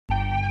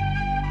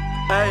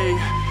Hey,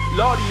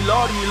 Lordy,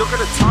 look at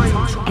the time.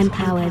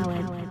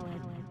 M-PWRD.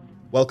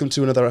 Welcome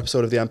to another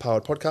episode of the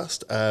M-PWRD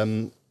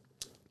Podcast.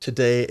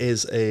 Today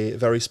is a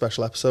very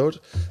special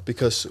episode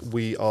because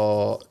we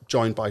are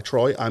joined by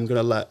Troy. I'm going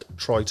to let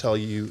Troy tell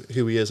you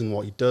who he is and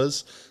what he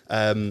does.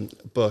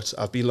 But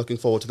I've been looking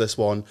forward to this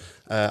one.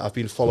 I've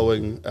been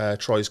following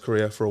Troy's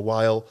career for a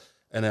while,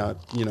 and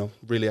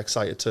really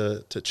excited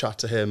to chat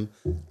to him.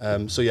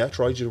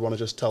 Troy, do you want to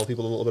just tell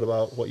people a little bit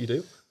about what you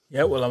do?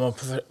 Yeah, well, I'm a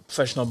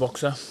professional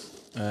boxer.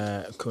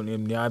 Currently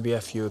I'm the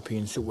IBF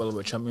European Super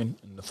Welterweight Champion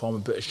and the former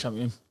British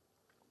Champion.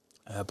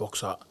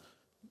 Box at,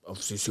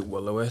 obviously, Super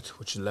Welterweight,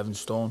 which is 11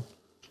 stone.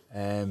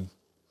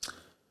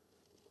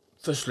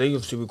 Firstly,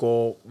 obviously, we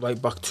go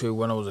right back to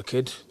when I was a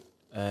kid.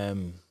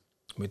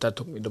 My dad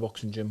took me to the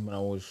boxing gym when I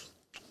was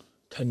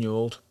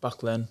 10-year-old. Back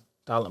then,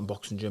 Darlington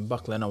Boxing Gym.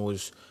 Back then, I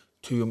was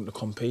too young to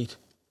compete.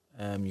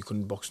 You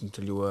couldn't box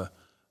until you were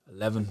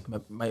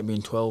 11, might have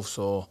been 12,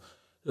 so a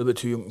little bit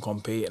too young to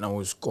compete. And I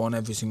was going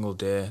every single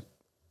day,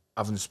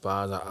 having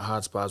spars,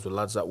 hard spars with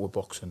lads that were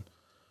boxing.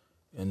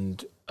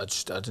 And I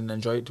didn't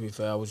enjoy it, to be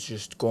fair. I was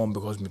just going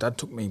because my dad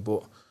took me,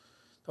 but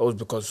that was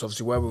because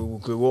obviously where we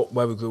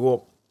grew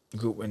up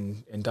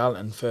in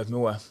Darlington, Firth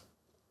Moor.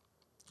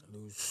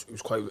 It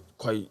was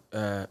quite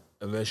a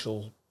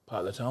racial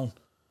part of the town,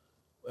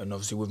 and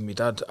obviously with my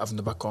dad having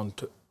the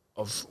background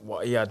of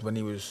what he had when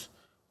he was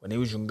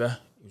younger,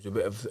 he was a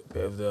bit of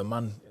the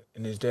man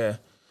in his day.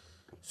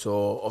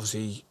 So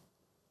obviously,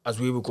 as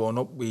we were growing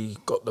up, we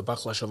got the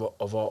backlash of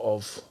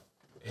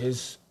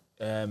his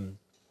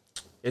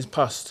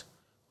past,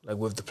 like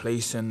with the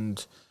police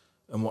and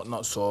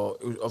whatnot. So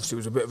it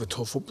was a bit of a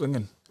tough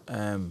upbringing.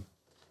 In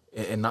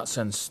that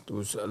sense, there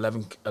was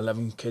 11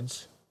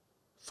 kids,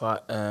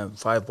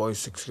 five boys,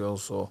 6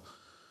 girls. So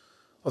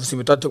obviously,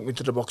 my dad took me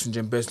to the boxing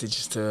gym basically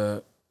just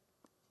to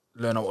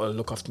learn how to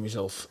look after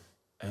myself.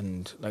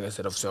 And like I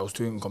said, obviously, I was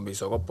too young to compete,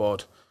 so I got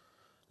bored.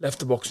 Left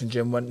the boxing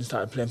gym, went and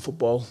started playing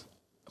football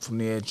from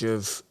the age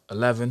of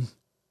 11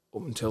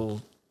 up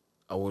until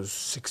I was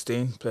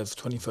 16. Played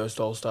for 21st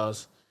All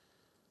Stars.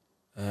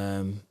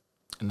 And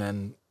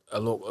then a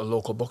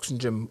local boxing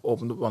gym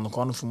opened up around the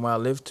corner from where I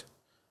lived.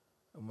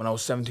 And when I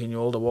was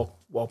 17-year-old, I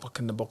walked back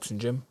in the boxing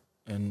gym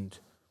and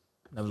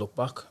never looked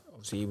back.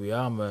 Obviously, here we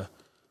are. I'm a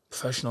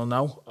professional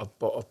now. I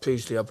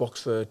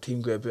boxed for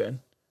Team Great Britain,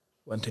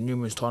 went to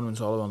numerous tournaments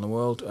all around the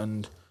world,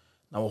 and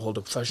now I hold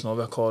a professional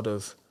record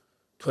of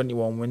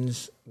 21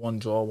 wins, 1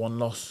 draw, 1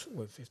 loss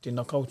with 15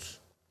 knockouts.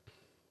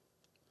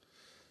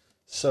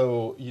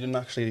 So you didn't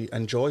actually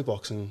enjoy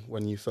boxing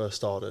when you first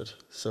started.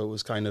 So it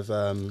was kind of,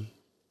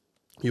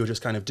 you were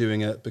just kind of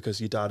doing it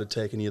because your dad had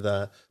taken you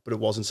there, but it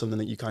wasn't something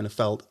that you kind of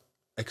felt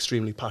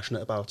extremely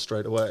passionate about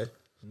straight away.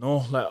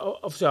 No, like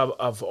obviously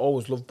I've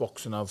always loved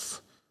boxing. My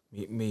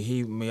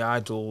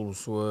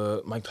idols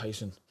were Mike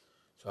Tyson.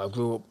 So I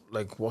grew up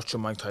like watching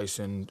Mike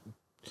Tyson,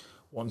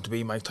 wanting to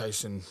be Mike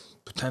Tyson,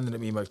 pretending to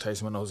be Mike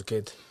Tyson when I was a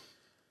kid.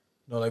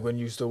 You know, like when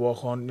you used to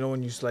walk on,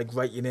 when you used to like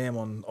write your name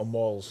on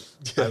walls.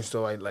 Yeah. I used to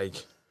write like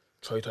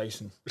Troy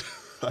Tyson.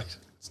 Right.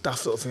 It's that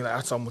little thing. Like,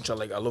 that's how much I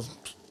loved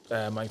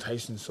Mike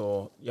Tyson.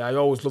 So yeah, I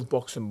always loved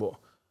boxing, but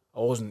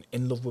I wasn't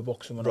in love with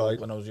boxing when I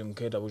was a young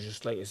kid. I was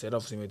just, like you said,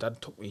 obviously my dad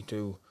took me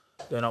to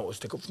learn how to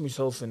stick up for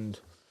myself, and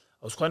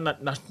I was quite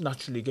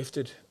naturally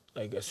gifted.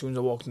 Like as soon as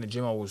I walked in the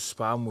gym, I was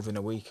sparring within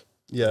a week.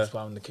 Yeah. I was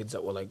sparring the kids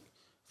that were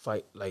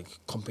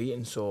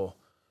competing. So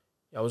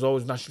yeah, I was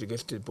always naturally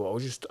gifted, but I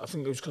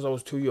think it was because I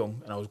was too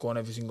young and I was going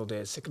every single day.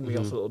 It sickened me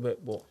off a little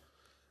bit, but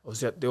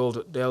obviously the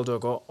older I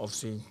got,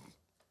 obviously,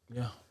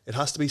 yeah. It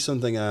has to be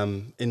something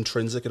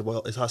intrinsic as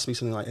well. It has to be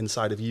something like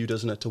inside of you,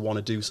 doesn't it, to want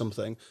to do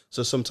something.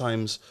 So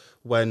sometimes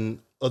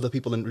when other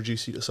people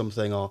introduce you to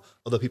something or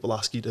other people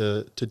ask you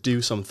to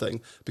do something,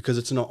 because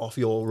it's not off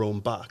your own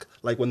back.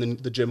 Like when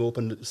the gym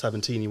opened at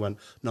 17, you went,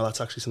 no,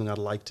 that's actually something I'd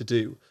like to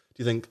do. Do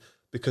you think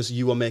because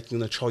you were making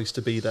the choice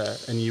to be there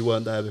and you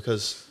weren't there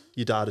because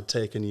your dad had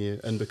taken you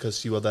and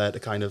because you were there to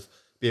kind of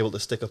be able to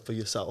stick up for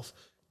yourself,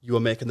 you were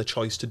making the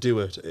choice to do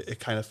it? It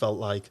kind of felt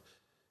like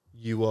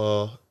you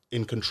were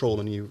in control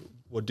and you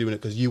were doing it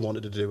because you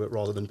wanted to do it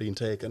rather than being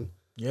taken.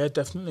 Yeah,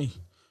 definitely.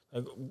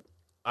 Like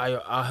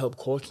I help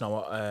coach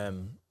now at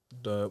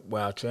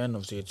where I train.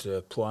 Obviously, it's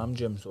a pro-am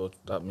gym, so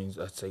that means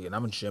that's like an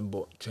amateur gym,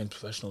 but train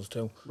professionals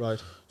too. Right.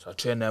 So I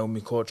train now with my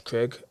coach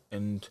Craig,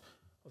 and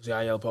obviously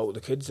I help out with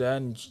the kids there,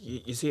 and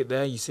you see it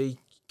there. You see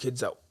kids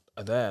that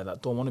are there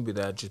that don't want to be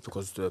there just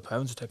because the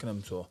parents are taking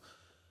them. So,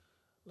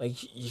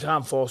 like, you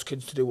can't force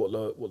kids to do what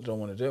they don't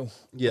want to do.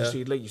 Yeah.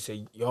 Obviously, like you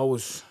say, you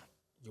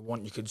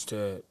want your kids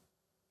to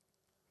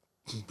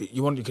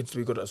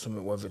be good at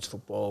something, whether it's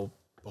football,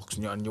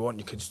 boxing, and you want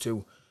your kids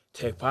to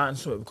take part in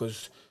something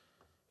because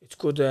it's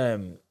good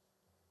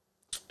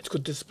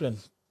discipline.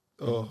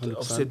 Oh, 100%.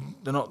 Obviously,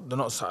 they're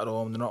not sat at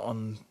home. They're not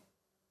on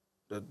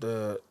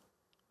the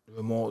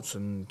remotes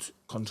and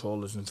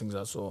controllers and things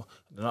like that. So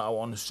they're not out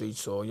on the street.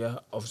 So yeah,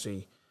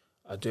 obviously,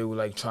 I do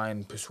like try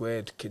and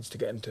persuade kids to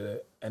get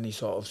into any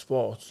sort of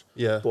sports.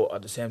 Yeah. But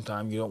at the same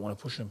time, you don't want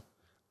to push them.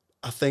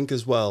 I think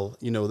as well,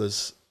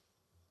 there's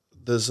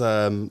there's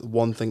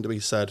one thing to be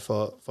said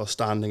for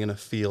standing in a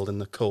field in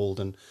the cold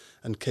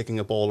and kicking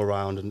a ball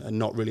around and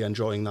not really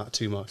enjoying that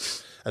too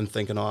much and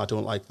thinking, oh, I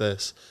don't like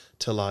this,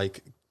 to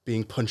like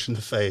being punched in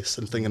the face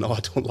and thinking, oh, I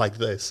don't like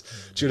this.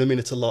 Do you know what I mean?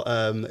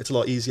 It's a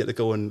lot easier to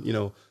go and, you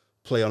know,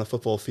 play on a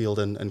football field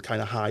and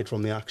kind of hide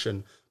from the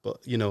action. But,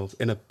 you know,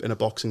 in a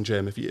boxing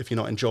gym, if you're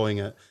not enjoying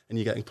it and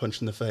you're getting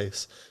punched in the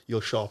face,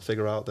 you'll sharp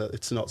figure out that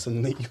it's not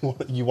something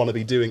that you want to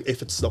be doing.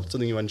 If it's not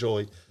something you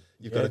enjoy,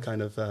 you've got to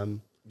kind of...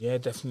 Yeah,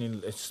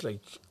 definitely. It's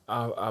like,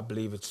 I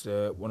believe it's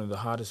one of the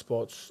hardest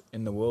sports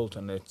in the world,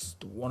 and it's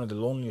one of the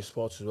loneliest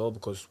sports as well,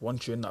 because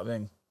once you're in that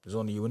ring, there's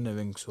only you in the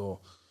ring. So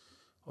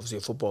obviously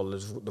a football,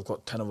 they've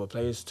got 10 other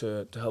players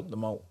to help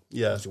them out.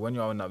 Yeah. Obviously when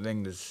you're in that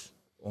ring, there's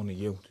only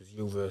you. There's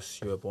you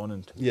versus your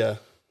opponent. Yeah.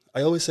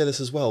 I always say this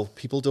as well.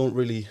 People don't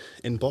really,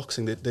 in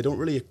boxing, they don't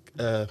really,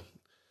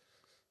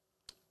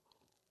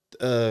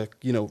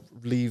 you know,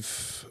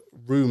 leave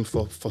room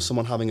for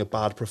someone having a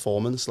bad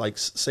performance. Like,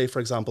 say,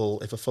 for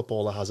example, if a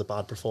footballer has a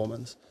bad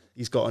performance,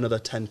 he's got another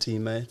 10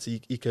 teammates.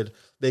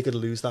 They could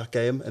lose that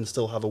game and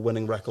still have a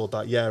winning record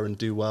that year and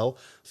do well.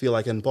 I feel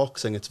like in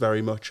boxing, it's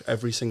very much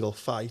every single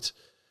fight,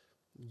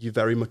 you're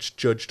very much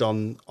judged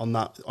on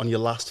your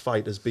last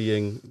fight as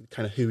being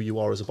kind of who you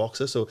are as a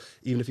boxer. So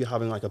even if you're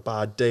having like a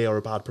bad day or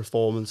a bad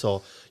performance,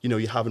 or, you know,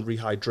 you haven't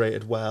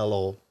rehydrated well,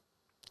 or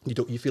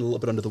you feel a little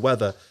bit under the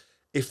weather,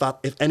 if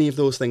any of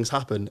those things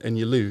happen and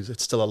you lose,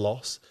 it's still a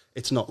loss.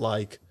 It's not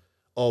like,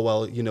 oh,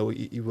 well, you know,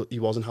 he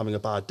wasn't having a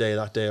bad day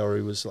that day, or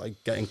he was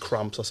like getting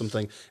cramps or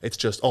something. It's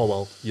just, oh,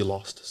 well, you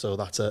lost, so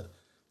that's it.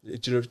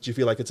 Do you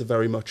feel like it's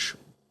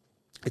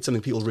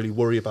something people really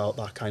worry about,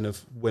 that kind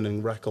of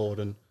winning record?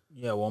 And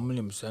yeah,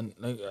 1,000,000%.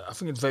 Like, I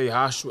think it's very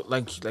harsh.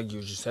 Like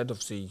you just said,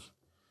 obviously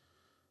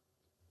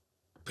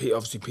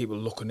people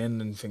looking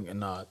in and thinking,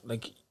 nah,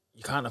 like,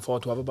 you can't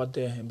afford to have a bad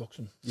day in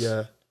boxing.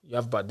 Yeah, you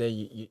have a bad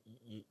day,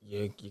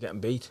 you're getting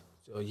beat.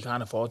 So you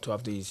can't afford to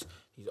have these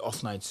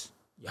off nights.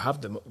 You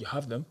have them.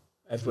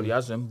 Everybody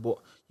has them, but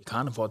you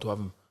can't afford to have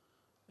them.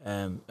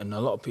 And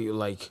a lot of people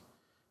like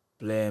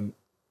blame.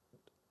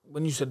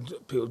 When you said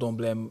people don't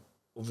blame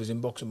others in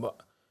boxing, but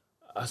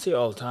I see it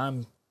all the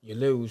time. You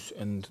lose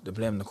and they're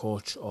blaming the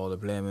coach, or they're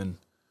blaming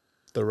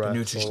the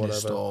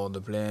nutritionist, or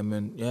they're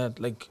blaming,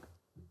 like,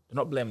 they're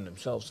not blaming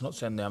themselves. They're not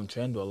saying they haven't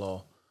trained well,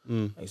 or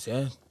like I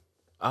say,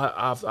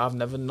 I've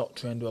never not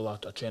trained well. I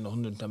train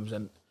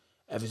 110%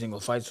 every single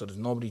fight, so there's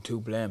nobody to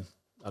blame.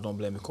 I don't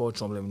blame the coach,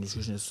 don't blame the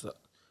nutritionist,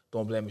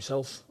 don't blame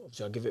myself.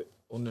 Obviously I give it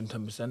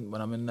 110%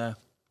 when I'm in there.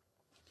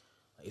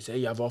 Like you say,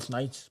 you have off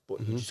nights, but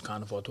you just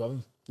can't afford to have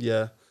them.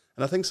 Yeah,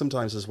 and I think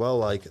sometimes as well,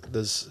 like,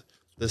 there's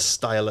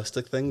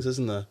stylistic things,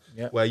 isn't there?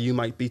 Yeah. Where you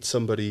might beat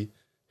somebody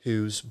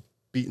who's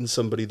beaten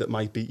somebody that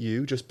might beat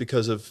you, just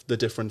because of the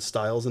different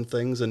styles and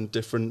things, and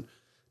different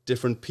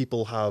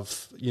people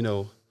have, you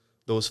know,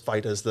 those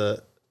fighters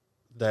that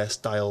their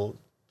style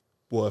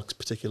works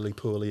particularly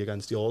poorly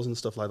against yours and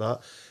stuff like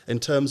that. In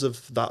terms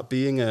of that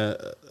being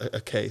a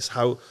case,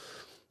 how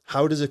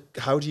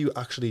do you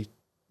actually,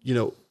 you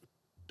know,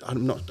 I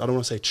don't want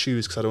to say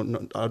choose, because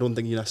I don't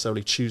think you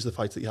necessarily choose the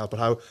fights that you have,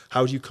 but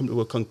how do you come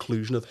to a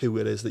conclusion of who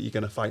it is that you're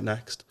going to fight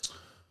next?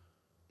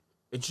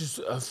 It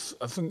just,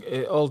 I think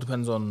it all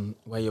depends on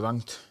where you're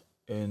ranked,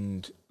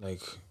 and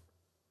like,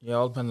 yeah, it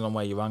all depends on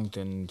where you're ranked.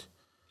 And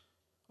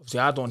obviously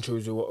I don't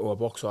choose who I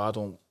box, or I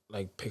don't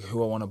like pick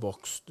who I want to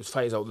box. There's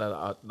fighters out there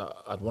that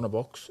I'd want to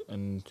box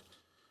and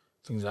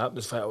things like that.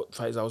 There's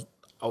fighters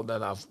out there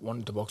that I've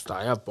wanted to box, that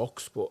I have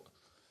boxed, but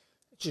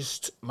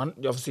just,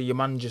 obviously your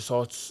manager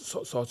sorts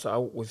it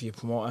out with your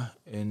promoter,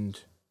 and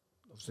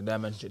obviously they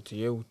mention it to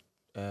you.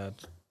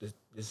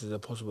 This is a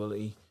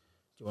possibility. Do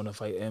you want to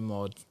fight him,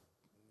 or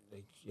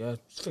like, yeah,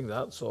 things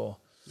like that. So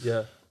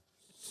yeah,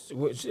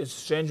 it's a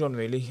strange one,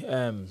 really.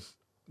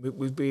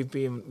 We've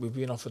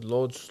been offered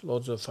loads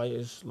of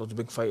fighters, loads of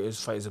big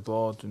fighters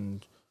abroad,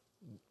 and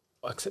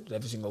I accepted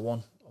every single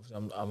one.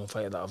 Obviously, I'm a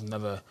fighter that I've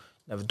never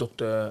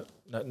ducked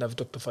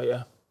a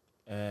fighter.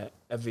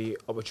 Every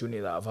opportunity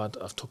that I've had,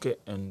 I've took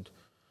it, and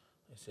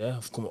yeah,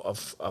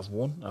 I've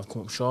won. I've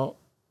come up short.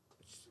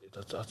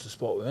 That's the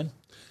sport we're in.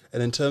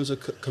 And in terms of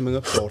coming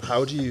up short,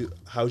 how do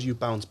you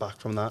bounce back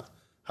from that?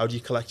 How do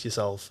you collect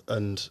yourself?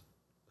 And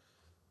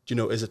do you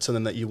know, is it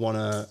something that you want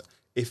to?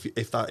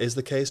 If that is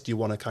the case, do you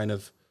want to kind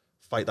of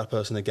fight that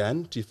person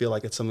again? Do you feel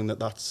like it's something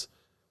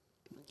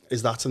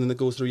is that something that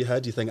goes through your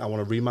head? Do you think, I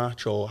want a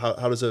rematch, or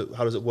how does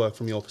it work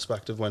from your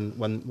perspective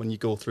when you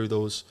go through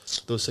those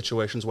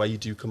situations where you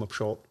do come up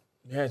short?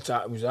 Yeah,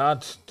 it was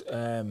hard.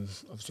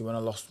 Obviously, when I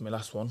lost my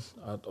last one,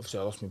 I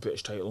lost my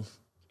British title.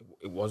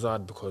 It was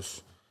hard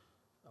because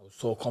I was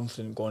so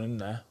confident going in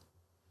there.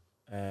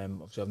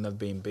 Obviously, I've never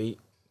been beat.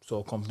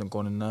 So confident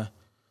going in there.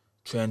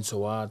 Trained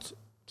so hard.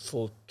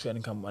 Full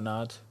training camp went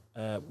hard.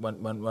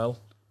 Went well.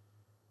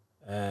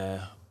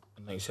 And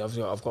like you said,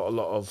 obviously, I've got a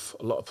lot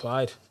of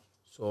pride.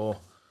 So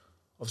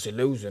obviously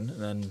losing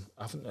and then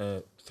having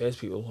to face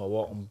people or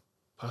walking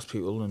past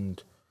people,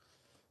 and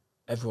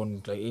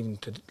everyone, like, even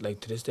to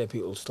this day,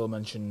 people still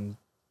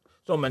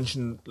don't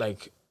mention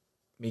like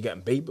me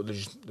getting beat, but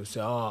they say,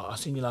 "Oh, I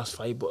seen your last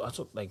fight," but that's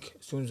what, like,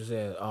 as soon as they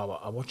say, "Oh,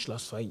 I watched your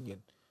last fight,"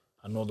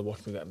 I know they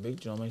watched me getting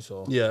beat. Do you know what I mean?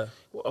 So Yeah.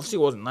 well, obviously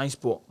it wasn't nice,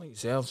 but like you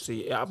say,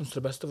 obviously it happens to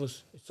the best of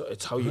us.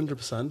 It's how you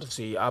 100%.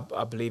 Obviously,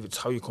 I believe it's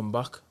how you come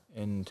back,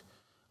 and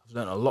I've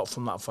learned a lot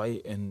from that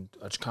fight, and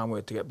I just can't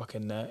wait to get back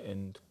in there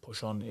and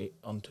push on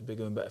to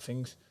bigger and better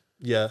things.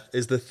 Yeah.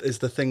 Is the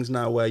things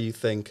now where you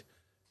think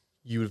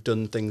you've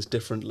done things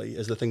differently?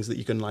 Is the things that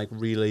you can like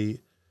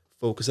really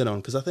focus in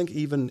on? Because I think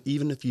even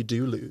if you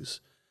do lose,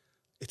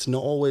 it's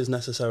not always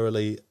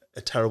necessarily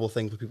a terrible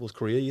thing for people's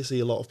career. You see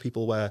a lot of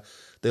people where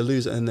they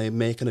lose and they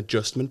make an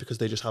adjustment because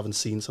they just haven't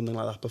seen something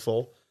like that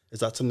before. Is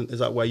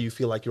that where you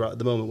feel like you're at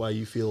the moment, where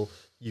you feel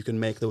you can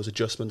make those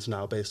adjustments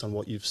now based on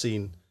what you've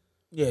seen?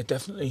 Yeah,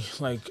 definitely.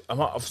 Like I'm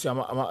at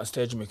a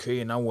stage in my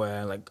career now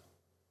where like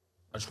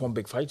I just want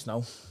big fights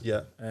now.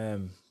 Yeah.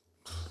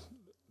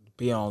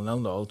 Being all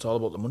and all, it's all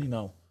about the money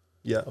now.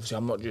 Yeah. Obviously,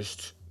 I'm not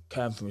just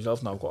caring for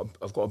myself now.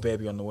 I've got a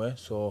baby on the way,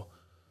 so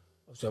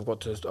obviously I've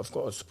got to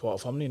support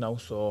a family now.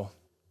 So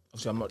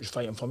obviously I'm not just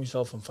fighting for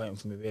myself. I'm fighting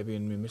for my baby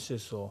and my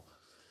missus. So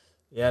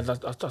yeah,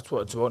 that's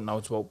what it's about now.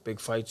 It's about big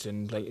fights,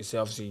 and like you say,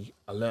 obviously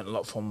I learned a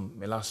lot from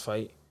my last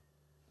fight,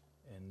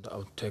 and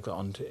I'll take that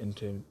on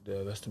into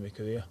the rest of my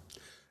career.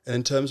 And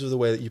in terms of the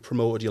way that you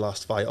promoted your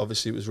last fight,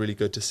 obviously it was really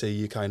good to see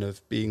you kind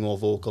of being more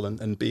vocal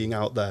and being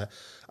out there.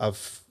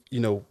 I've,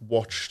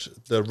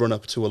 watched the run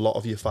up to a lot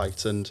of your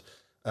fights, and,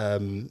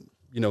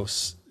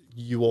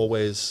 you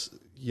always,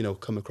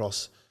 come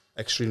across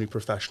extremely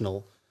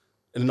professional.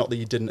 And not that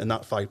you didn't in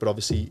that fight, but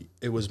obviously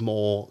it was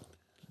more,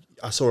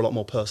 I saw a lot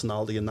more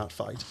personality in that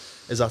fight.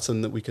 Is that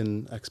something that we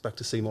can expect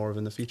to see more of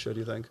in the future, do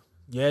you think?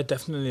 Yeah,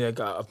 definitely. Like,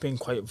 I've been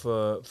quiet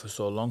for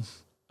so long.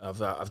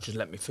 I've just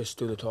let my fists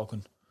do the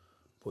talking.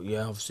 But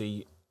yeah,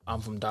 obviously, I'm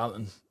from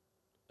Dalton.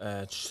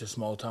 It's just a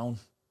small town.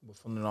 We're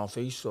from the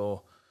northeast,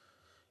 so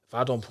if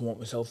I don't promote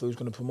myself, who's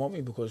going to promote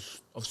me?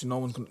 Because obviously, no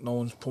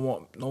one's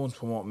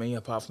promoting me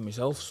apart from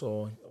myself.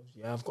 So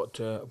yeah, I've got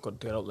to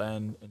get out there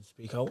and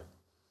speak out.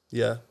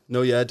 Yeah,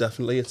 no, yeah,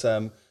 definitely. It's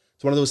one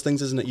of those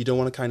things, isn't it? You don't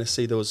want to kind of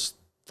see those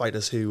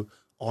fighters who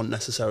aren't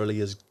necessarily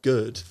as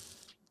good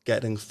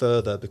getting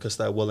further because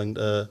they're willing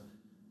to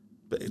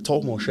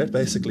talk more shit,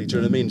 basically. Do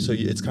you know what I mean? So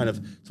it's one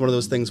of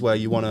those things where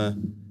you want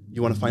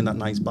to find that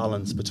nice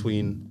balance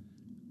between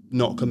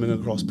not coming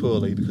across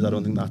poorly, because I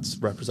don't think that's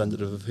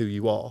representative of who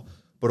you are,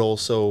 but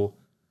also,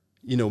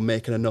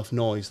 making enough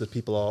noise that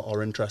people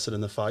are interested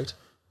in the fight.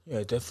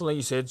 Yeah, definitely.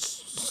 You said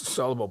it's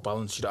all about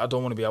balance. I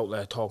don't want to be out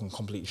there talking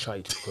complete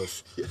shite,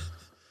 because yeah.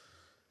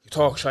 You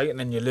talk shite and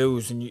then you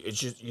lose, and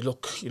you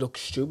look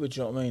stupid. Do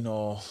you know what I mean?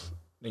 Or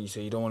then you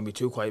say you don't want to be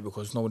too quiet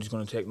because nobody's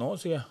going to take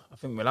notice of you. I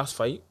think my last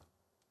fight,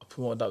 I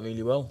promoted that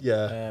really well.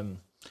 Yeah.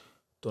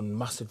 Done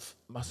massive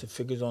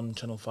figures on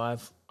Channel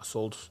 5. I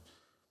sold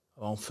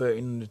around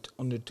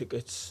 1,300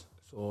 tickets.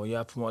 So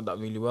yeah, I promoted that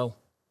really well.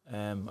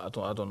 I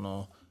don't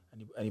know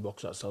any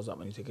boxer that sells that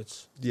many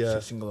tickets. Yeah.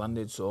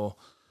 Single-handed. So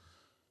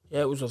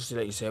yeah, it was obviously,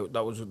 like you say,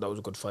 that was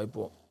a good fight,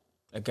 but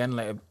again,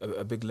 like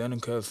a big learning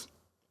curve.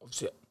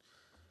 Obviously,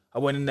 I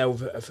went in there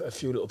with a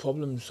few little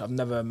problems. I've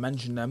never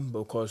mentioned them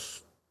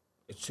because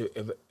it's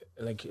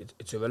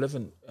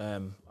irrelevant.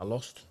 I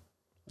lost.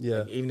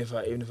 Yeah. Like, even if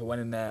I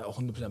went in there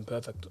 100%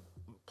 perfect,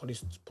 probably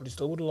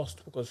still would have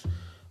lost, because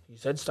he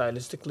said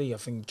stylistically, I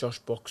think Josh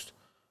boxed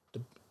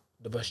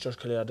the best Josh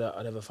Kelly I'd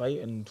ever fight,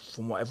 and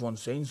from what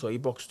everyone's seen, so he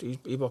boxed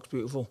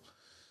beautiful.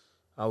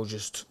 I was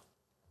just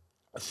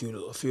a few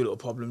little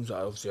problems that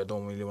obviously I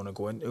don't really want to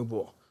go into,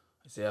 but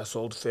I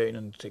sold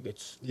 1,300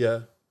 tickets. Yeah.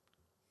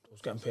 I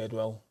was getting paid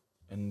well,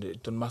 and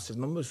it done massive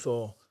numbers,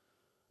 so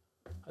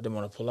I didn't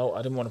want to pull out.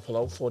 I didn't want to pull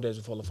out 4 days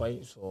before the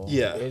fight, so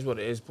yeah, it is what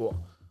it is. But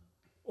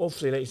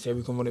hopefully, like you say,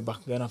 we can run it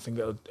back again. I think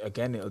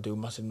it'll do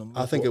massive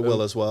numbers. I think it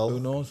will as well. Who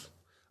knows?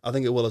 I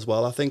think it will as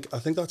well. I think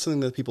that's something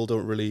that people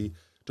don't really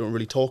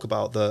talk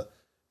about. That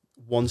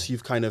once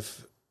you've kind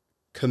of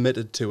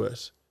committed to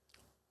it,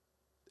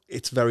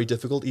 it's very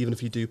difficult. Even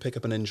if you do pick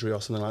up an injury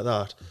or something like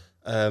that,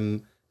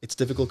 it's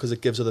difficult because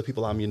it gives other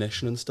people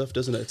ammunition and stuff,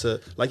 doesn't it?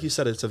 Like you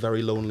said, it's a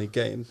very lonely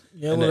game.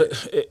 Yeah, well,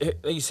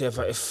 like you say,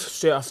 if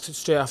straight after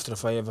the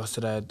fight, if I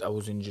said I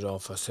was injured, or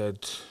if I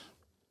said,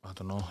 I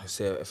don't know,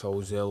 if I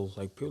was ill,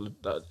 like people,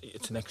 that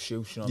it's an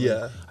excuse, you know. Yeah.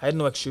 I mean? I had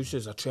no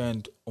excuses. I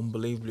trained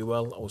unbelievably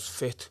well. I was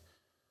fit.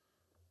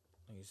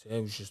 Like you say,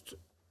 it was just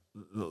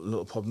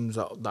little problems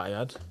that I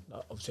had.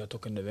 That obviously I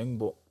took in the ring,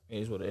 but it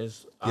is what it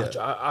is. Yeah.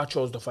 I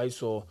chose the fight,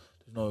 so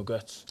there's no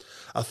regrets.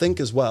 I think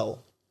as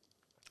well,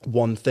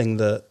 one thing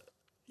that,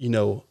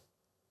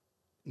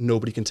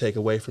 nobody can take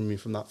away from me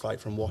from that fight,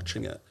 from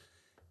watching it,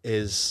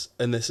 is,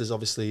 and this is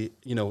obviously,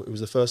 it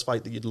was the first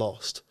fight that you'd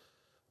lost,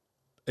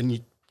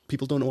 and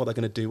people don't know what they're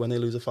going to do when they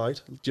lose a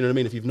fight. Do you know what I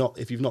mean? If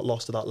you've not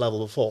lost to that level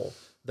before,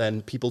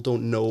 then people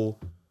don't know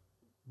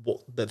what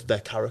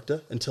their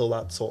character until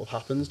that sort of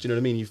happens. Do you know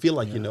what I mean? You feel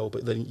like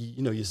but then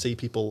you see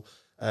people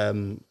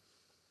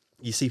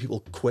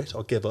quit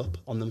or give up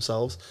on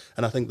themselves.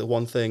 And I think the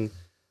one thing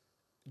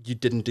you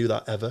didn't do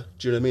that ever.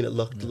 Do you know what I mean? It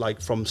looked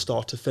like from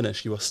start to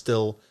finish, you were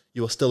still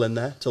in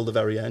there till the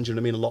very end. Do you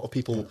know what I mean? A lot of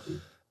people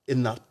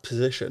in that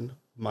position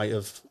might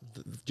have,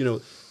 you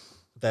know,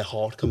 their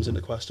heart comes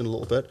into question a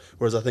little bit.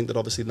 Whereas I think that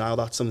obviously now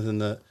that's something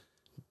that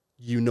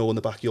you know in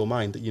the back of your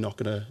mind that you're not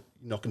gonna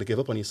give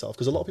up on yourself,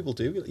 because a lot of people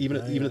do. Even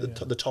at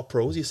the top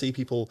pros, you see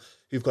people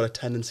who've got a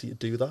tendency to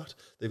do that.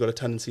 They've got a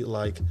tendency to,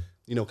 like,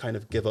 you know, kind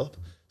of give up.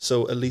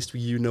 So at least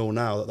you know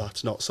now that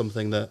that's not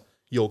something that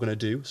you're going to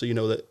do. So you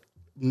know that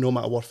no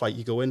matter what fight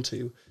you go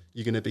into,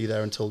 you're going to be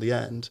there until the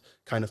end,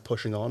 kind of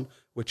pushing on,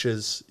 which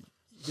is,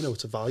 you know,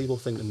 it's a valuable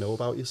thing to know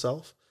about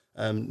yourself.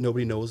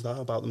 Nobody knows that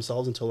about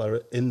themselves until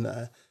they're in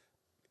there,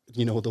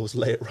 you know, those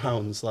late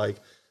rounds, like,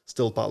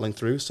 still battling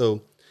through.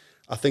 So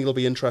I think it'll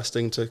be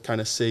interesting to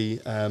kind of see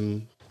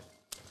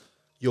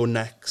your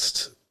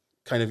next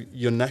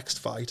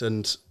fight,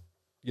 and,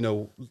 you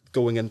know,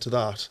 going into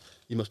that,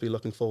 you must be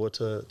looking forward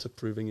to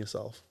proving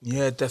yourself.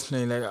 Yeah,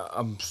 definitely. Like,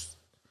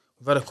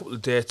 we've had a couple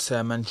of dates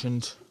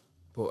mentioned,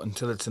 but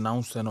until it's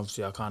announced, then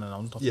obviously I can't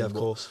announce nothing. Yeah, of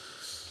course.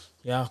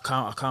 Yeah,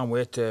 I can't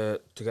wait to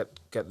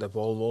get the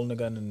ball rolling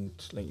again, and,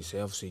 like you say,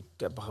 obviously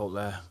get back out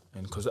there,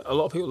 and because a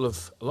lot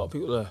of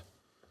people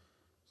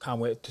can't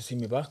wait to see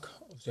me back.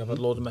 Obviously, I've had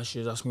loads of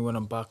messages asking me when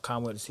I'm back.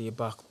 Can't wait to see you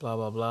back. Blah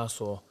blah blah.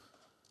 So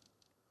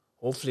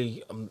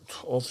hopefully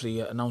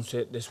announce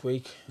it this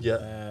week.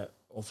 Yeah.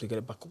 Hopefully get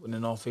it back up in the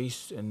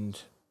northeast, and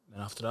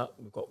then after that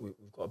we've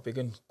got a big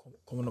one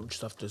coming up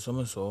just after the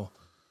summer. So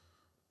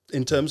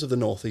in terms of the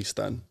northeast,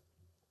 then,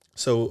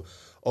 so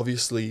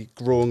obviously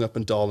growing up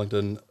in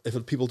Darlington,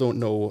 if people don't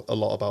know a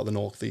lot about the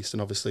northeast,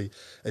 and obviously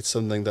it's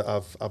something that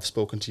I've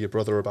spoken to your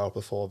brother about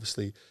before.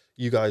 Obviously,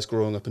 you guys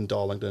growing up in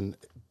Darlington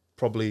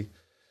probably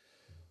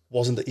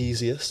wasn't the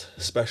easiest,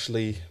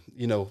 especially,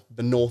 you know,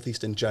 the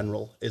northeast in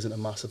general isn't a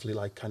massively,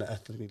 like, kind of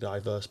ethnically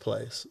diverse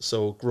place.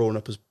 So growing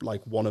up as,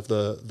 like, one of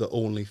the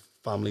only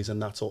families in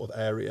that sort of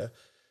area,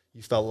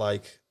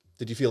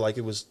 did you feel like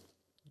it was,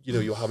 you know,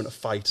 you're having to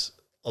fight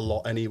a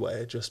lot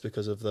anyway, just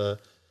because of the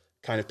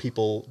kind of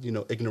people, you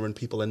know, ignorant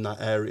people in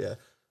that area,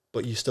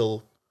 but you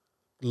still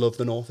love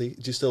the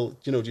northeast? Do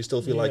you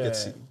still feel like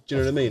it's, do you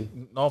know what I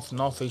mean?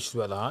 Northeast is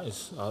where the heart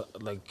is.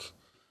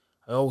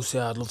 I always say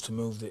I'd love to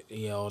move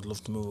I'd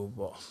love to move,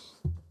 but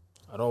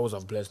I'd always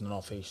have a place in the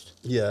northeast.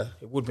 Yeah.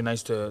 It would be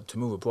nice to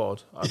move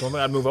abroad. I don't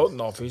think I'd move out the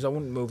northeast. I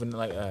wouldn't move in,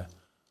 like, a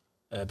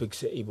big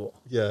city, but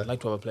yeah, I'd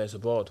like to have a place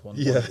abroad one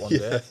day.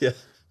 Yeah.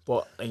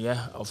 But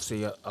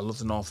obviously I love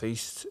the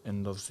northeast,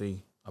 and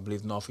obviously I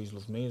believe the northeast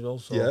loves me as well.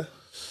 So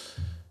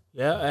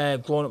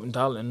growing up in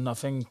Darlington, I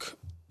think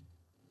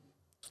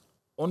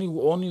only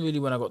really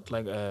when I got,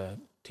 like,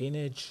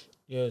 teenage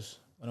years,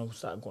 when I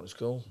started going to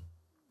school.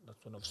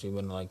 That's when, obviously,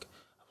 when, like,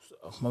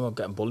 I remember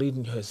getting bullied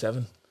in year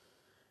 7,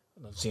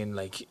 and I've seen,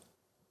 like,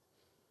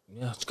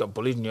 I just got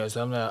bullied in year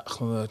 7. I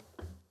remember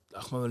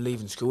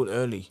leaving school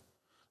early,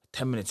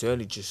 10 minutes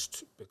early,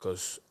 just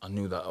because I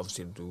knew that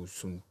obviously there was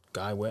some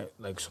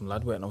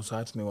lad waiting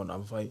outside for me wanting to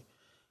have a fight.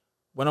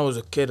 When I was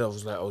a kid, I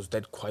was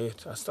dead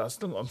quiet.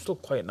 I'm still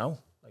quiet now.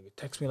 Like, it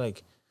takes me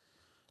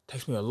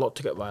a lot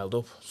to get riled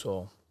up.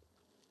 So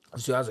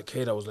obviously as a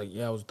kid, I was like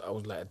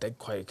a dead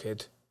quiet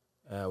kid.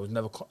 I was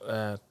never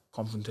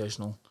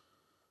confrontational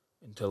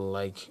until,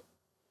 like,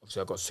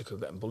 obviously I got sick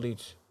of getting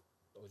bullied.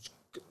 I was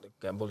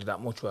getting bullied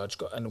that much where I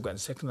just ended up getting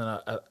sick, and then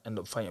I ended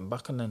up fighting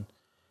back. And then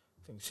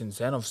I think since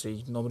then,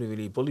 obviously, nobody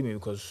really bullied me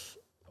because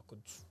I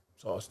could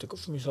sort of stick up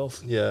for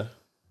myself. Yeah.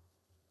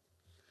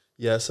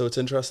 Yeah, so it's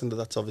interesting that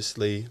that's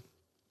obviously,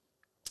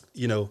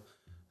 you know,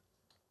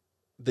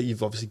 that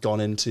you've obviously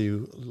gone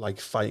into, like,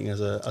 fighting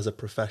as a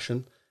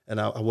profession. And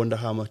I wonder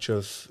how much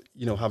of,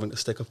 you know, having to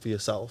stick up for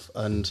yourself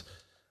and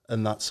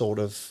that sort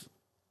of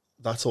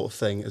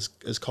thing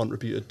has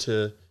contributed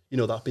to, you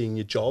know, that being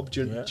your job.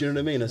 Do you know what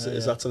I mean?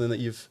 Is that something that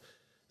you've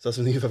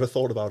ever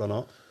thought about or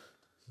not?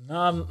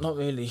 No, not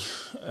really.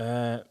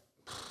 I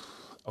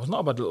was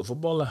not a bad little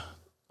footballer.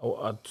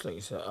 Like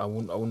you said, I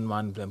wouldn't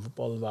mind playing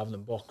football rather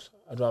than box.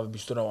 I'd rather be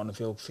stood out on the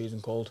field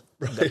freezing cold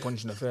and get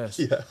punched in the face.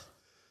 Yeah.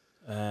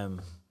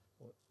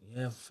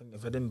 I think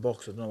if I didn't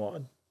box, I don't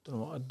know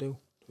what I'd do,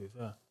 to be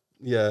fair.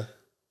 Yeah.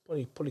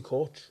 Probably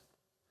coach.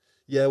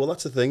 Yeah, well,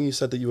 that's the thing. You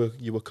said that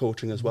you were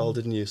coaching as well,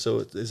 didn't you? So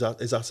is that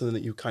something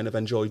that you kind of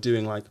enjoy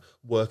doing, like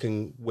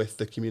working with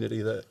the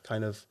community that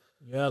kind of...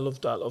 Yeah, I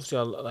love that. Obviously,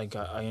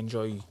 I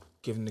enjoy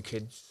giving the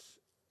kids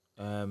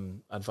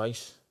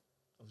advice.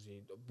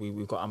 Obviously,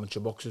 we've got amateur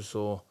boxers,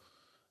 so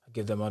I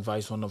give them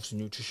advice on, obviously,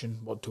 nutrition,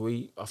 what to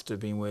eat after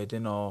being weighed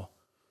in, or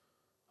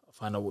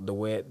find out what the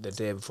weight the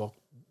day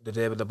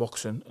of the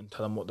boxing, and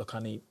tell them what they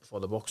can eat before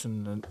the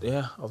boxing. And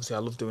yeah, obviously I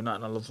love doing that,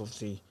 and I love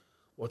obviously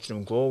watching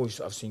them grow.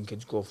 I've seen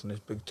kids go from this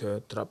big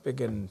to that big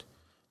and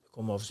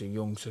become obviously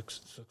young,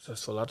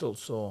 successful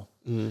adults. So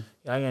yeah,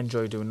 I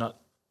enjoy doing that.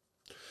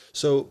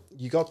 So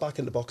you got back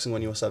into boxing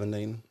when you were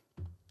 17,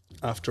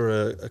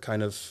 after a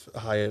kind of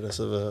hiatus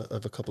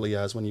of a couple of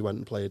years when you went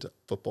and played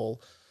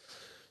football.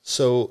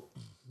 So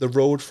the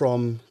road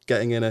from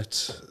getting in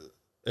at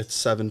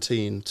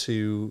 17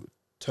 to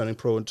turning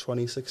pro in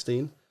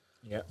 2016.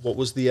 Yeah. What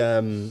was the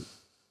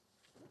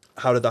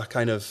how did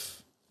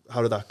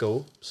that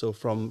go? So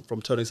from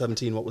turning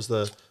 17,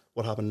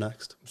 what happened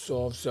next?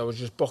 So obviously I was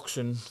just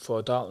boxing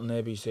for Dalton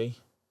ABC,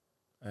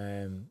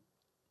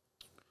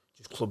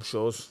 just club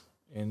shows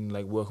in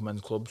like working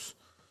men's clubs.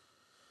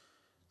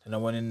 Then I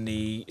went in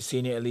the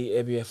senior elite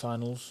ABA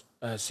finals,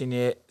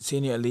 senior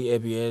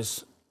elite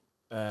ABAs,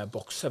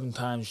 boxed 7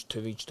 times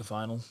to reach the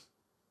final.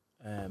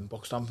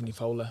 Boxed Anthony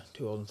Fowler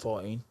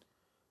 2014,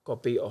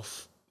 got beat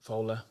off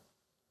Fowler.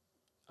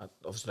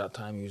 Obviously that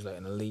time he was like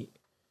an elite,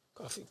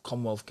 got a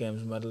Commonwealth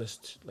Games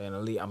medalist, like an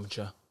elite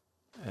amateur.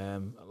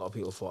 A lot of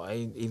people thought,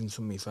 even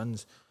some of my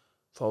friends,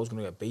 thought I was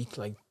going to get beat.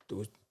 Like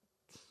thought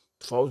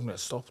I was going to get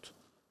stopped.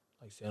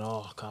 Like saying,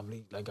 "Oh, I can't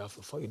believe, like I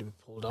thought you'd be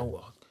pulled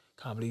out.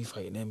 I can't believe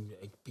fighting him.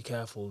 Like, be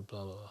careful."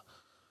 Blah blah blah.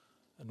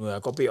 Anyway, I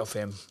got beat off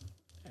him,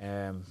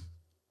 and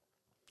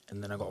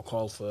then I got a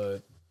call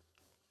for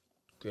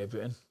Great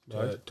Britain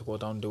to go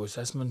down and do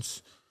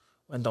assessments.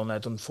 Went down there,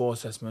 done 4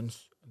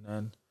 assessments, and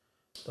then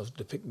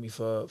they picked me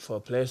for a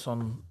place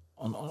on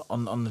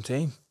the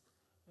team.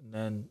 And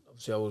then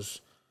obviously I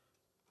was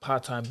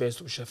part-time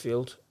based up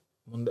Sheffield,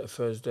 Monday to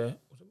Thursday.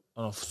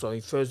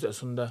 Thursday to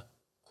Sunday,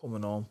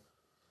 coming home,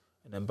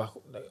 and then back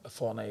like a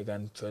fortnight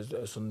again, Thursday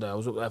to Sunday. I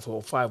was up there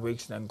for 5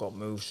 weeks and then got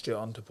moved straight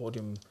on to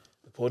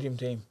the podium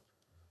team.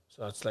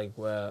 So that's like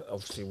where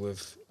obviously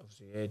with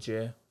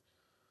AJ,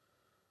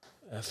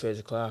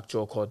 Fraser Clark,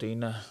 Joe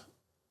Cordina,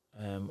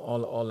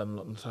 all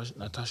them,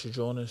 Natasha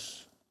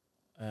Jonas,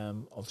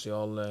 obviously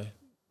all the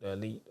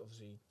elite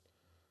obviously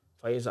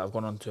fighters that have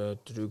gone on to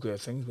do great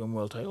things, win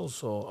world titles.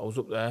 So I was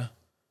up there,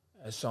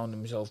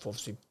 surrounding myself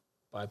obviously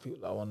by people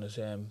that are on the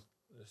same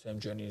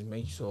journey as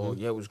me. So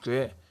yeah, it was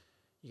great.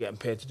 You're getting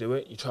paid to do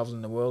it. You're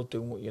traveling the world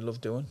doing what you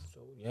love doing. So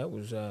yeah, it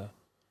was a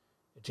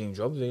team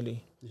job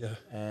really. Yeah.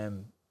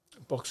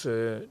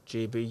 Boxer,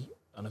 GB,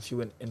 and a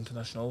few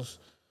internationals.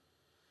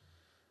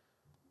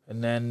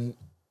 And then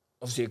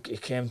obviously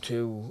it came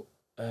to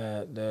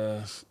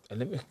the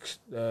Olympics,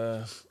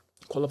 the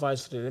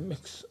qualifiers for the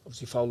Olympics.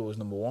 Obviously Fowler was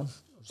number 1.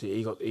 Obviously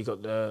he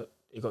got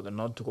the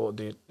nod to go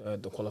to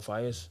the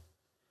qualifiers.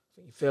 I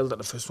think he failed at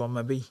the first one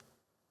maybe.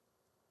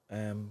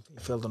 He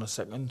failed on a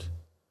second,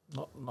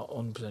 not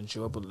 100%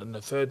 sure. But in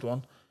the third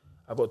one,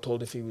 I got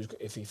told if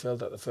he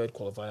failed at the third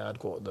qualifier, I'd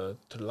go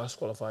to the last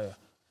qualifier.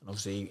 And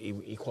obviously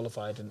he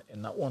qualified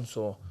in that one.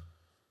 So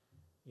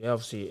yeah,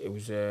 obviously it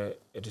was a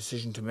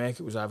decision to make.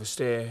 It was either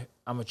stay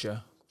amateur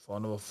for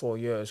another 4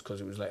 years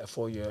because it was like a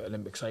 4-year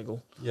Olympic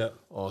cycle,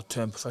 or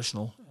turn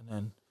professional. And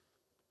then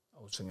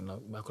I was thinking, like,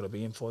 how could I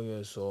be in 4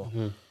 years? So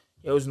yeah,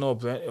 it was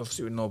no-brainer.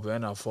 Obviously, it was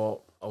no-brainer. I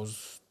thought I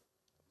was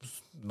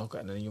not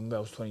getting any younger. I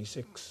was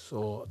 26,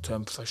 so I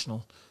turned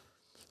professional.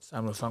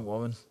 Signed with Frank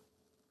Warren,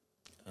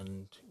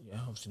 and yeah,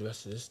 obviously the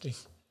rest is history.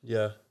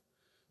 Yeah.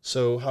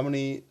 So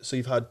so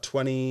you've had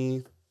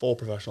 24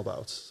 professional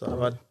bouts? I've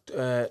had,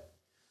 I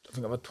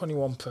think I've had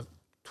 21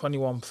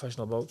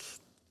 professional bouts.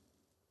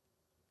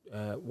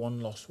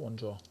 1 loss, 1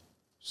 draw.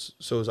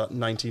 So is that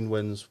 19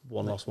 wins,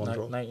 1 loss, 1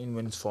 draw? 19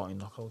 wins, 14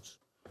 knockouts.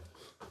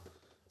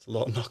 It's a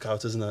lot of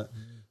knockouts, isn't it?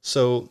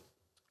 So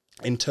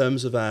in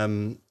terms of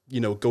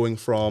going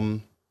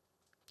from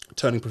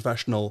turning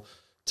professional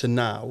to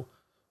now,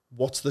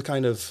 what's it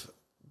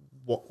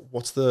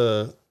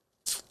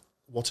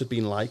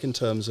been like in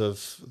terms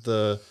of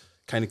the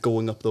kind of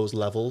going up those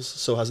levels?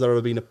 So has there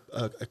ever been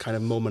a kind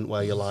of moment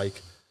where you're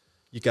like,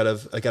 I get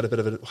a bit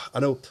of I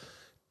know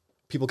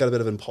people get a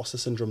bit of imposter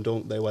syndrome,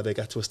 don't they, where they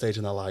get to a stage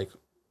and they're like,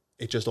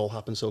 it just all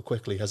happened so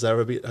quickly. Has there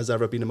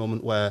ever been a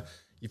moment where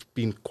you've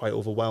been quite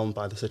overwhelmed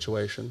by the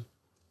situation?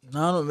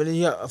 No, not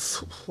really. Yeah,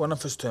 when I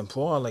first turned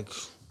pro, I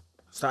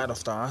started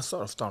off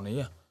down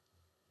here.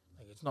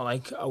 Like, it's not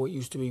like how it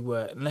used to be,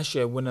 where unless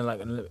you're winning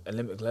like an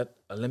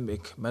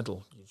Olympic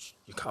medal,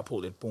 you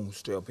catapult it, boom,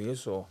 straight up here.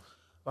 So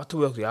I had to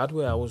work the hard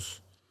way.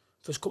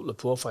 First couple of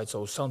pro fights, I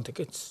was selling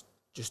tickets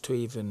just to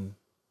even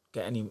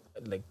get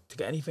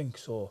anything.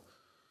 So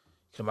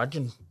you can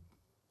imagine,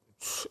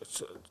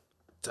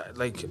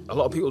 like, a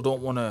lot of people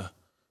don't want to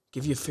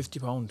give you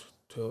 £50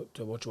 to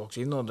watch a box,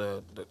 even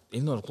though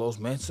they're close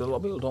mates. A lot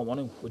of people don't want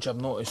to, which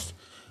I've noticed.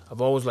 I've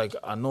always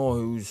I know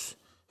who's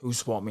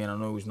support me and I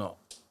know who's not.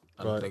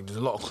 And right. Like, there's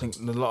a lot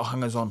of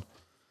hangers on.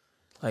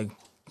 Like,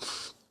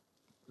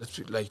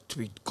 to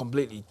be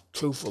completely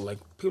truthful, like,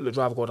 people would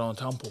rather go down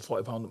town, put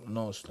 £40 up the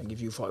nose than give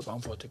you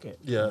 £40 for a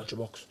ticket to watch a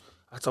box.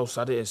 That's how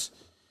sad it is.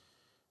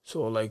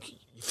 So, like,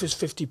 your first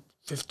 50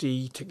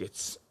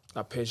 tickets,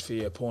 that pays for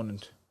your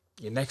opponent.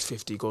 Your next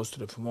 50 goes to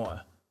the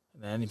promoter.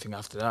 And then anything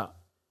after that,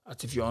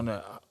 that's if you're on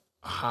a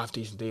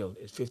half-decent deal,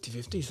 it's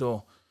 50-50.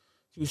 So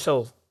if you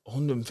sell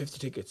 150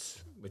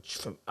 tickets, which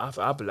I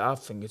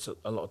think it's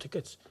a lot of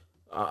tickets.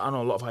 I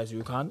know a lot of fighters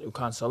who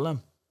can't sell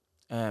them.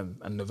 And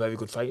they're very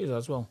good fighters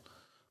as well.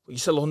 But you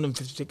sell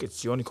 150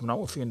 tickets, you're only coming out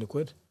with £300.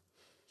 So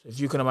if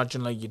you can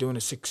imagine, like, you're doing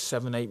a 6,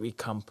 7, 8 week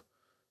camp,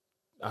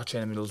 I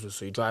train in Middlesbrough,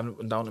 so you're driving up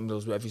and down to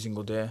Middlesbrough every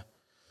single day.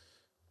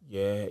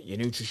 Your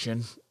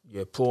nutrition,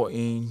 your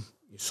protein,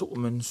 your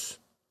supplements,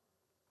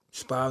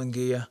 sparring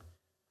gear,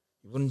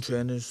 your running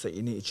trainers that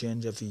you need to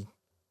change every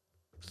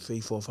 3,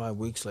 4, 5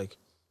 weeks. Like,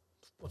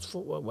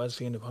 where's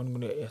 £300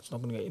 going to get you? It's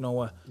not going to get you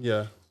nowhere.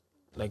 Yeah.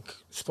 Like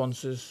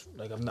sponsors,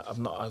 like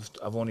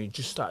I've only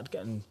just started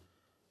getting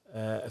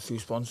a few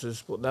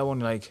sponsors, but they're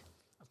only like,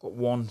 I've got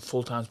one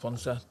full-time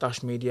sponsor,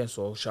 Dash Media,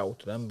 so shout out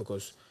to them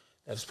because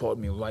they've supported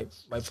me right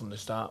from the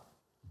start.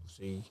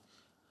 See,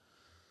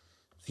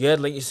 yeah,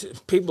 like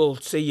people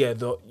see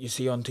you, you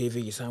see on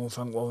TV, you sign with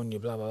Frank Warren, you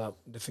blah blah blah.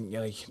 They think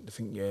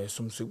you're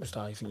some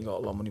superstar. You think you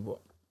got a lot of money, but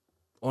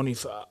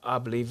I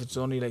believe it's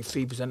only like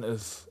 3%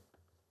 of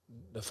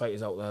the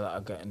fighters out there that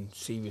are getting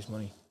serious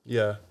money.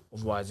 Yeah.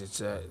 Otherwise,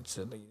 it's a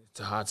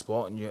hard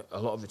sport, and a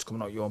lot of it's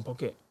coming out of your own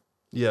pocket.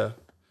 Yeah.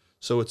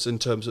 So it's in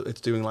terms of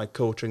it's doing like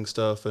coaching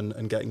stuff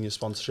and getting your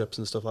sponsorships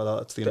and stuff like that.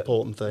 That's the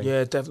important thing.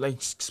 Yeah, definitely like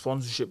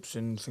sponsorships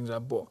and things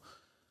like that. But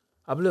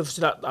I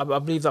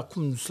believe that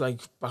comes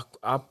like back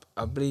up.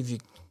 I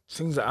believe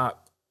things that are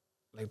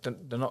like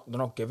they're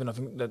not given. I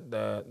think that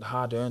they're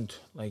hard earned.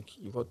 Like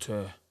you've got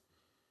to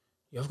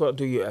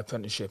do your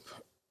apprenticeship,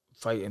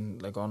 fighting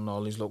like on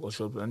all these local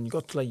shows, and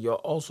you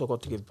also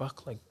got to give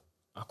back. Like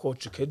I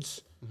coach the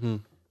kids,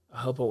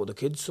 I help out with the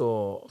kids.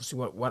 So obviously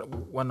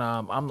when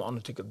I'm not on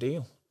a ticket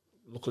deal,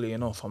 luckily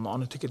enough I'm not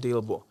on a ticket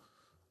deal, but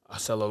I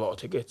sell a lot of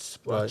tickets.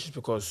 But that's just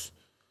because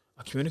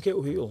I communicate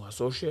with people, I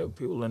associate with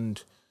people,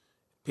 and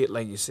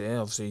like you say,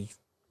 obviously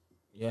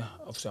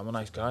I'm a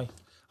nice guy.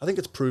 I think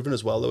it's proven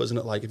as well, though, isn't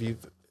it? Like if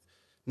you've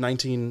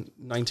 19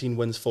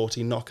 wins,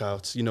 14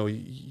 knockouts,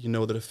 you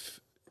know that if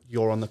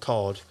you're on the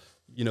card,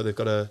 they've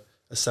got a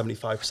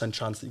 75%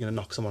 chance that you're going to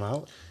knock someone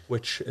out,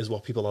 which is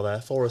what people are there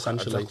for,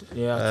 essentially.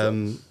 Exactly. Yeah.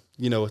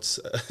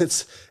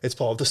 It's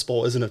part of the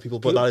sport, isn't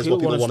it? But that is what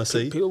people want to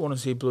see. People want to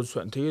see blood,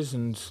 sweat, and tears,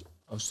 and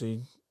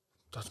obviously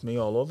that's me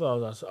all over.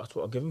 That's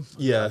what I give them.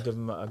 Yeah. I give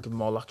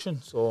them all action.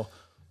 So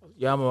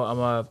yeah,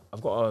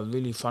 I've got a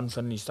really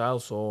fan-friendly style.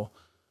 So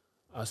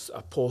I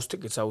post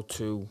tickets out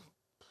to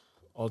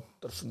all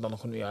from down the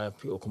country. I have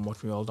people come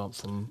watch me all down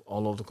from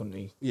all over the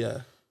country.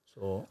 Yeah.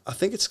 So I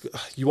think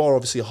you are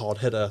obviously a hard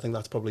hitter. I think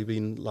that's probably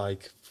been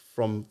like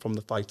from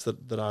the fights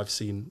that I've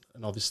seen,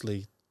 and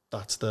obviously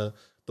that's the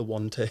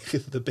one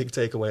the big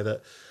takeaway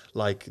that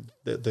like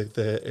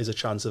there is a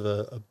chance of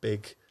a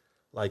big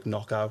like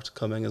knockout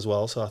coming as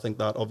well. So I think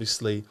that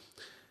obviously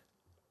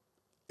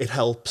it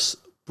helps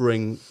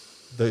bring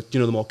the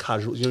more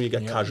casual. You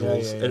get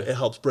casuals. Yeah. It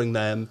helps bring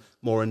them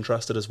more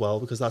interested as well,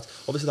 because that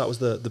was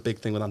the big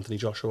thing with Anthony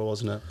Joshua,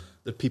 wasn't it?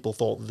 That people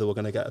thought that they were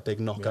going to get a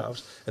big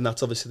knockout, and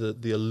that's obviously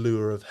the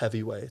allure of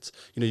heavyweights.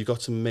 You've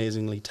got some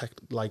amazingly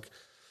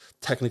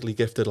technically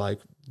gifted, like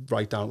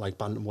right down like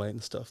bantamweight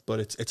and stuff, but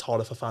it's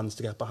harder for fans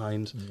to get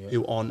behind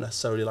who aren't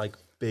necessarily like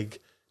big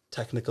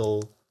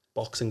technical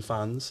boxing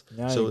fans.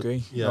 Yeah, I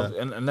agree. Yeah,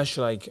 unless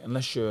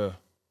you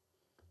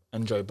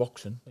enjoy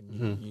boxing,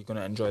 and you're going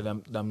to enjoy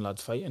them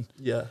lads fighting.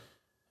 Yeah,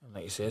 and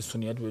like you say,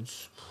 Sonny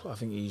Edwards, I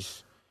think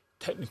he's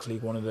technically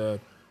one of the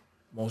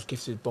most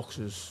gifted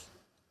boxers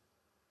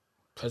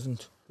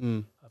present.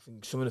 I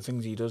think some of the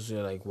things he does,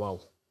 you're like, wow,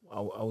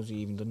 how's he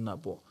even done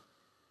that? But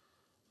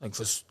like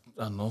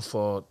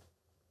for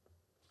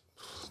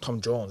Tom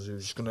Jones,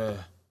 who's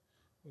gonna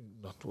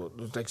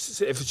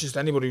if it's just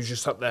anybody who's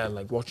just sat there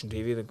like watching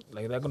TV,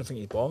 they're gonna think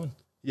he's boring.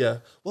 Yeah,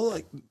 well,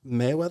 like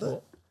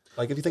Mayweather.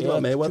 Like if you think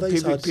about Mayweather,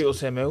 people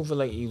say Mayweather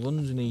like he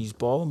runs and he's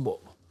boring, but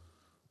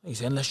like you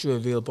say, unless you're a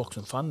real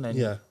boxing fan,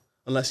 then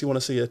unless you want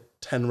to see a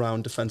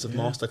 10-round defensive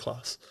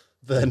masterclass,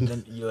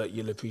 then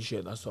you'll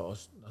appreciate that sort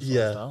of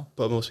style.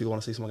 But most people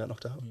want to see someone get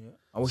knocked out. Yeah.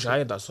 I wish I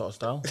had that sort of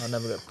style. I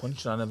never get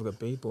punched and I never get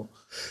beat, but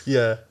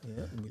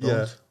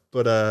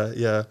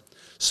But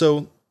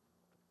so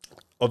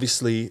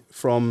obviously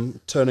from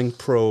turning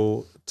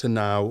pro to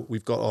now,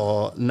 we've got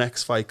our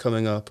next fight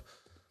coming up.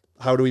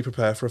 How do we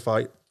prepare for a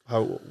fight?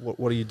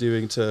 What are you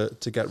doing to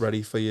get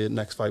ready for your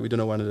next fight? We don't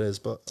know when it is,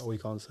 but we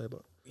can't say.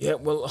 But yeah,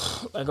 well,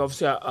 like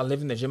obviously I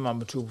live in the gym.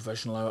 I'm a true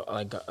professional.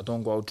 I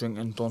don't go out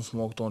drinking, don't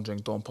smoke, don't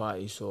drink, don't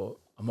party. So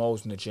I'm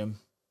always in the gym,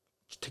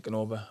 just ticking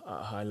over at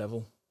a high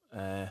level.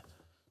 So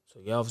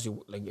yeah, obviously,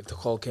 like if the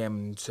call came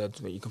and said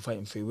you can fight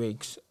in 3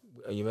 weeks,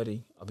 are you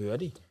ready? I'll be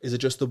ready. Is it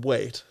just the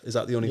weight? Is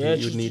that the only thing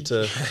you would need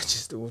to?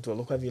 Just do I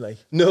look heavy, like?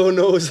 No.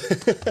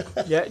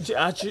 Yeah,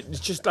 it's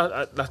just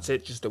that. That's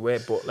it, just the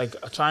weight. But like,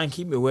 I try and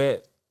keep my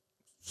weight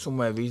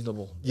somewhere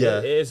reasonable. Yeah,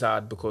 it is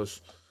hard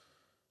because.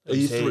 Are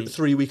you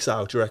 3 weeks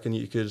out? Do you reckon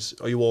you could?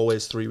 Are you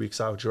always 3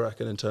 weeks out? Do you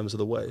reckon in terms of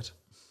the weight?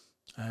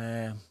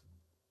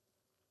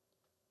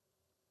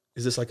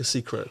 Is this like a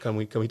secret? Can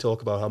we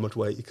talk about how much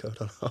weight you cut?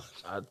 To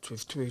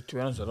be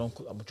honest, I don't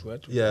cut that much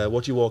weight. Yeah,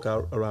 what do you walk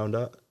out around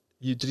at?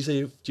 Did you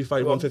say do you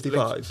fight 155?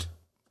 Like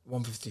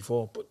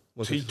 154, but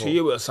 154. To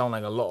you it'll sound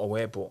like a lot of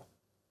weight, but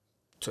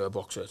to a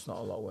boxer it's not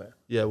a lot of weight.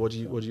 Yeah, what do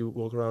you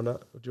walk around at?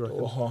 What do you reckon?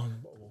 About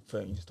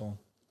 13 stone.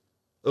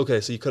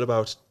 Okay, so you cut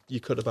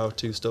about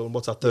 2 stone.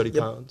 What's that? 30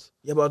 pounds.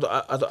 Yeah, but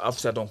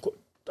obviously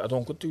I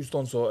don't cut 2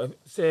 stone. So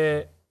if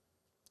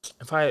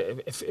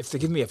they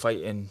give me a fight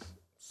in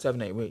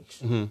 7-8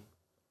 weeks,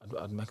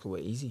 I'd make it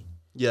way easy.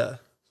 Yeah.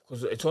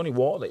 Because it's only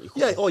water that you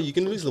cut. Yeah, you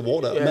can lose the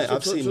water. Yeah, mate,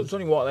 it's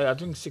only water. Like, I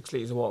drink 6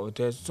 litres of water a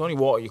day. It's only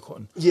water you're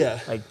cutting. Yeah.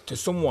 Like, to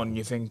someone,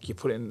 you think you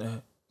put it in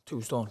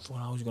 2 stone.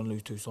 How was you going to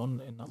lose 2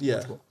 stone in that?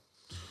 Yeah.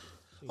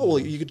 Oh well,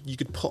 you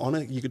could put on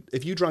it. You could,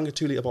 if you drank a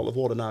 2 litre bottle of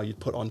water now, you'd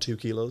put on 2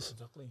 kilos.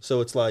 Exactly.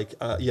 So it's like,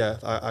 yeah,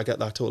 I get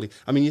that totally.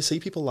 I mean, you see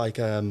people like,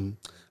 I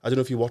don't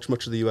know if you watch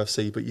much of the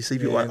UFC, but you see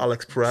people like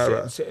Alex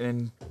Pereira sitting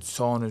in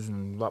saunas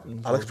and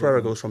lapping. Alex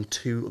Pereira goes from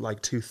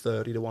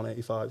 230 to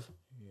 185.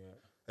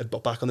 Yeah.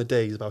 But back on the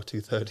day, he's about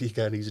 230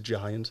 again. He's a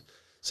giant.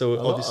 So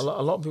a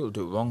lot of people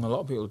do it wrong. A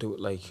lot of people do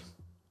it like,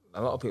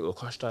 a lot of people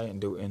crash diet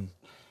and do it in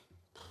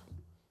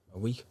a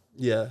week.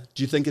 Yeah.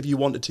 Do you think if you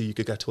wanted to, you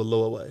could get to a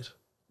lower weight?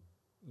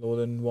 Lower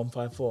than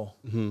 154?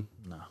 Mm-hmm.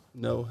 Nah.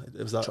 No,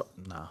 is that?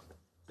 Nah.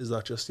 Is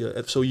that just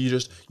so you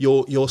just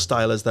your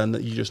style is then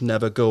that you just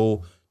never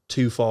go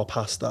too far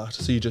past that.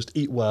 So you just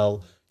eat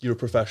well. You're a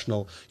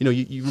professional. You know,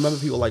 you remember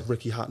people like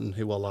Ricky Hatton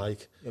who were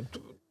like,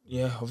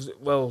 yeah, obviously.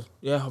 Well,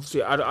 yeah,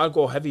 obviously I'd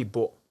go heavy,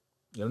 but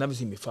you'll never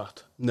see me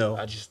fat. No,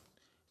 I just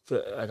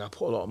feel like I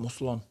put a lot of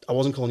muscle on. I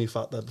wasn't calling you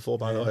fat there before,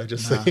 by the way.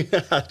 Just so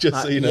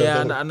you know.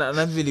 Yeah, and I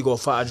never really go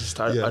fat. I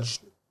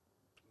just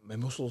my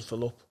muscles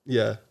fill up.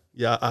 Yeah.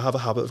 Yeah, I have a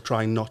habit of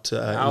trying not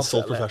to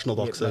insult professional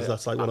boxers.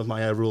 That's like one of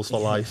my rules for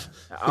life.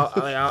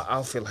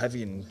 I'll feel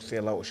heavy and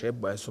feel out of shape,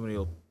 where somebody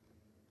will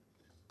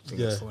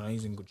think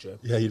he's in good shape.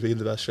 Yeah, you'd be in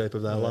the best shape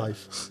of their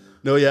life.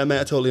 No, yeah,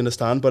 mate, I totally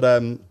understand. But,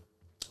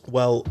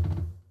 well,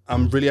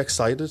 I'm really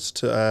excited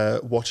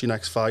to watch your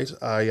next fight.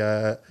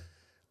 I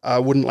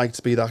wouldn't like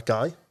to be that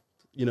guy,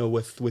 you know,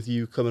 with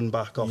you coming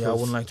back off. Yeah, I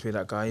wouldn't like to be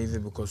that guy either,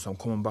 because I'm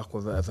coming back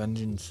with a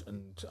vengeance,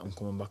 and I'm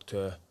coming back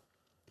to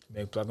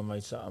make black and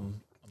whites that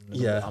I'm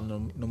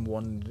the number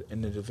one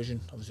in the division.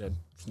 Obviously, I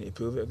just need to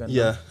prove it again.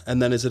 Yeah,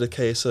 and then is it a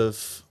case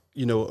of,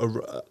 you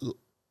know,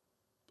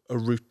 a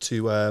route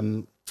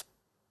to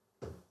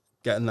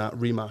getting that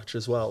rematch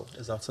as well?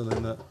 Is that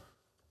something that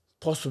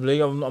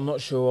possibly? I'm not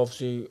sure,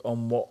 obviously,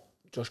 on what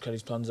Josh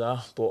Kelly's plans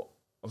are, but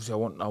obviously, I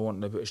want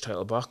the British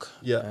title back.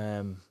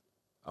 Yeah.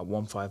 At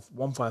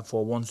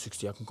 154,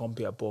 160, I can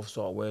compete at both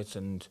sort of weights,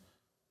 and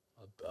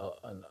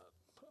I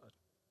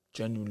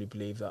genuinely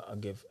believe that I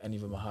give any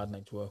of them a hard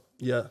night's work.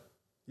 Yeah.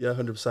 Yeah,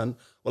 100%.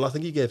 Well, I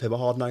think you gave him a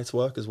hard night's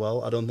work as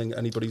well. I don't think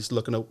anybody's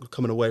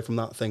coming away from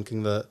that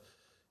thinking that,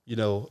 you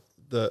know,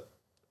 that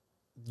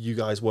you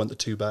guys weren't the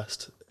 2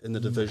 best in the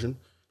division.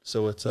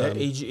 So it's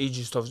he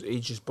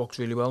just boxed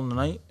really well on the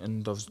night,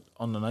 and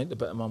on the night the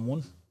better man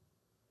won.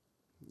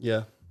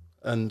 Yeah,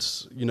 and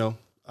you know,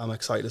 I'm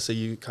excited to see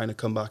you kind of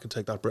come back and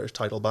take that British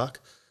title back.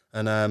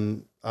 And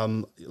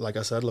I'm, like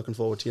I said, looking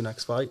forward to your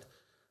next fight.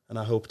 And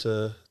I hope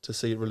to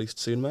see it released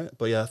soon, mate.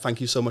 But yeah, thank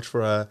you so much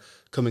for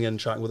coming in and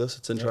chatting with us.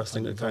 It's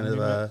interesting to kind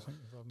of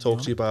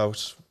talk to you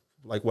about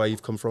like where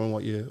you've come from and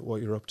what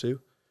you're up to.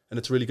 And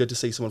it's really good to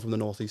see someone from the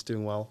Northeast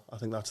doing well. I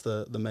think that's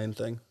the main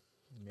thing.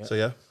 Yeah. So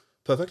yeah,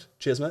 perfect.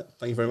 Cheers, mate.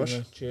 Thank you very much.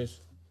 Yeah,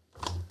 cheers.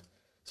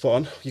 Spot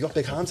on. You got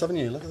big hands, haven't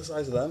you? Look at the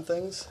size of them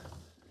things.